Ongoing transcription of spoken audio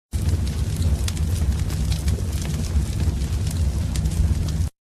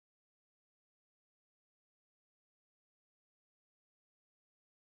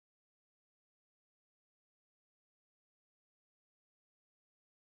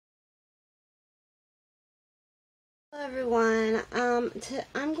Hello everyone,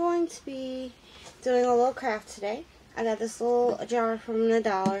 I'm going to be doing a little craft today. I got this little jar from the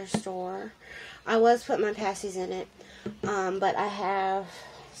dollar store. I was putting my pacis in it, but I have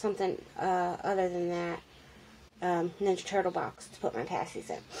something other than that, Ninja Turtle box to put my pacis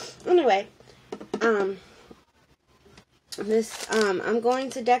in. Anyway, I'm going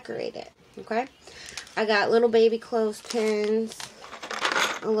to decorate it, okay? I got little baby clothespins,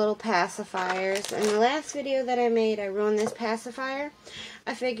 little pacifiers. In the last video that I made, I ruined this pacifier.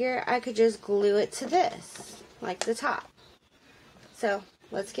 I figure I could just glue it to this, like the top. So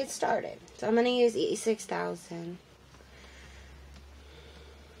let's get started. So I'm going to use E6000.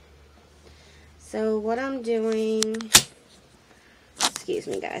 So what I'm doing, excuse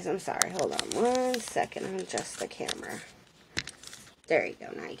me guys, I'm sorry, hold on one second, I'll adjust the camera. There you go,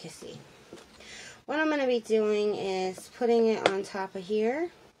 now you can see. What I'm going to be doing is putting it on top of here,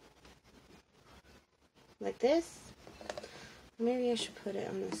 like this. Maybe I should put it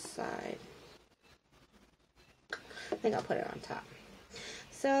on the side. I think I'll put it on top.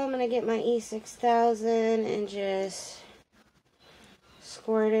 So I'm going to get my E6000 and just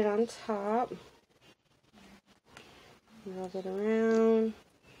squirt it on top. Rub it around.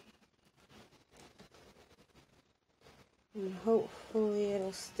 And hopefully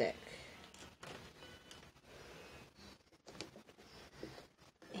it'll stick.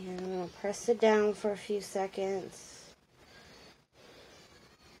 And I'm going to press it down for a few seconds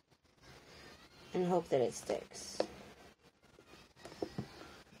and hope that it sticks.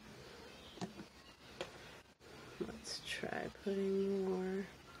 Let's try putting more.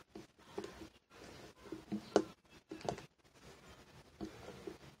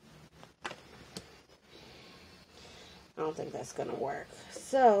 I don't think that's going to work.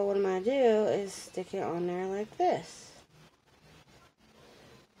 So what I'm going to do is stick it on there like this.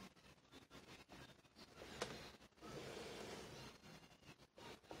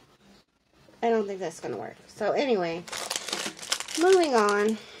 I don't think that's going to work. So anyway, moving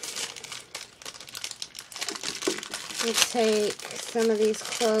on. Let's take some of these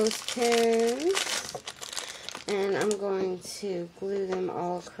clothespins and I'm going to glue them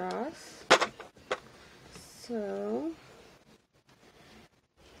all across. So,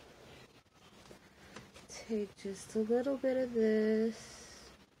 take just a little bit of this.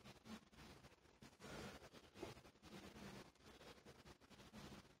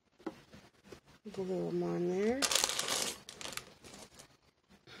 Glue them on there.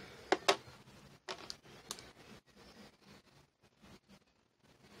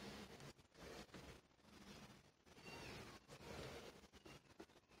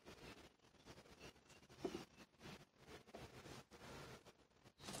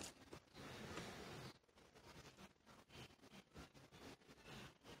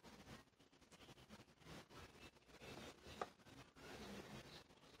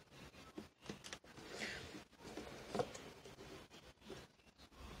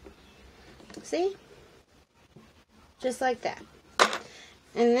 See? Just like that.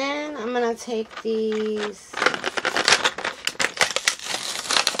 And then I'm going to take these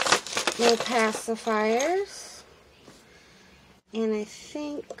little pacifiers and I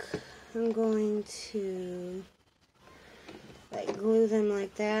think I'm going to like glue them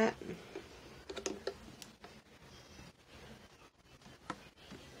like that.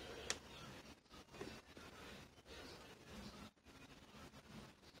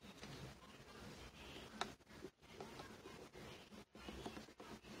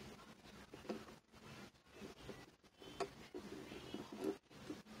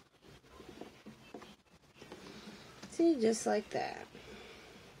 See, just like that.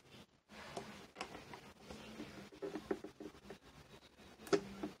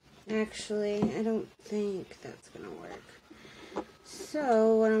 Actually, I don't think that's going to work.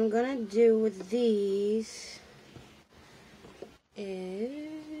 So, what I'm going to do with these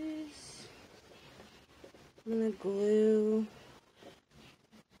is I'm going to glue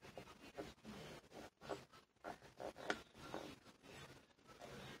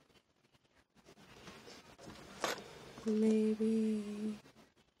maybe,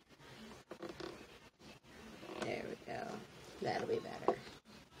 there we go, that'll be better.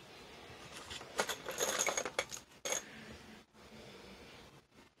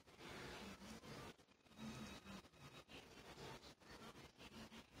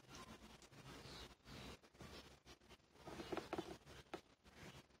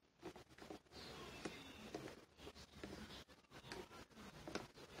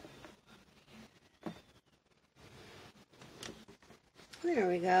 There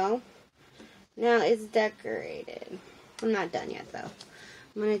we go. Now it's decorated. I'm not done yet though.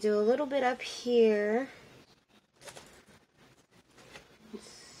 I'm going to do a little bit up here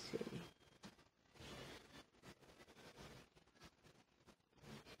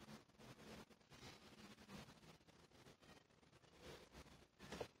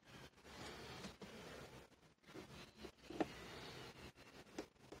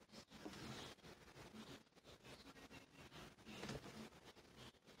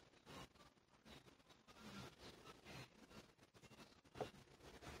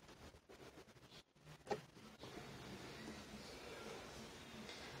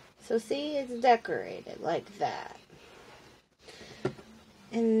So see, it's decorated like that.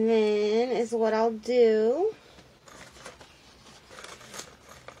 And then is what I'll do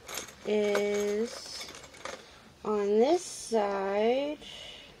is on this side,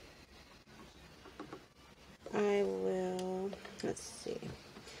 I will, let's see.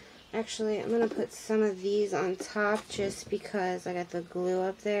 Actually, I'm going to put some of these on top just because I got the glue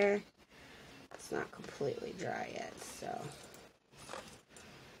up there. It's not completely dry yet, so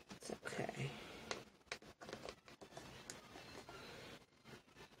it's okay.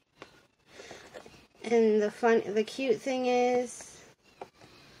 And the cute thing is,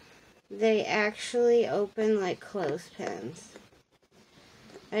 they actually open like clothespins.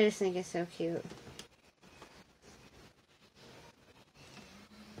 I just think it's so cute.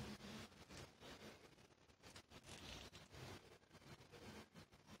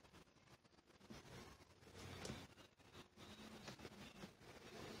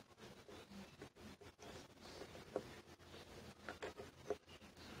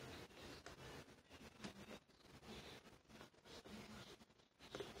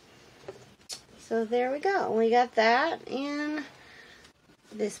 So there we go. We got that and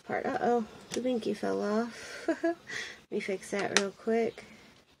this part. Uh-oh, the binky fell off. Let me fix that real quick.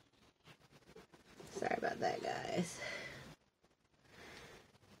 Sorry about that, guys.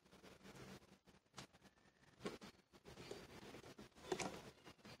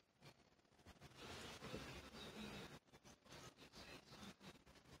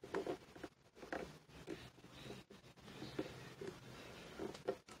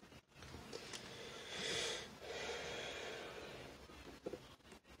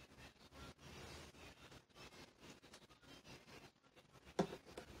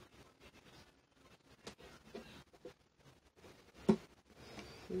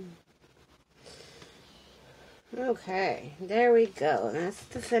 Okay, there we go. That's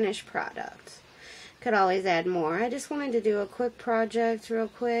the finished product. Could always add more. I just wanted to do a quick project real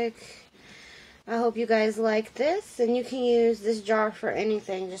quick. I hope you guys like this, and you can use this jar for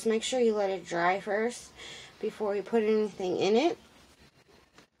anything. Just make sure you let it dry first before you put anything in it.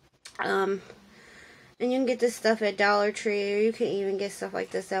 And you can get this stuff at Dollar Tree, or you can even get stuff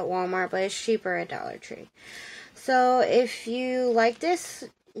like this at Walmart, but it's cheaper at Dollar Tree. So if you like this,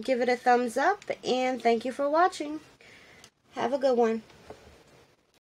 give it a thumbs up, and thank you for watching. Have a good one.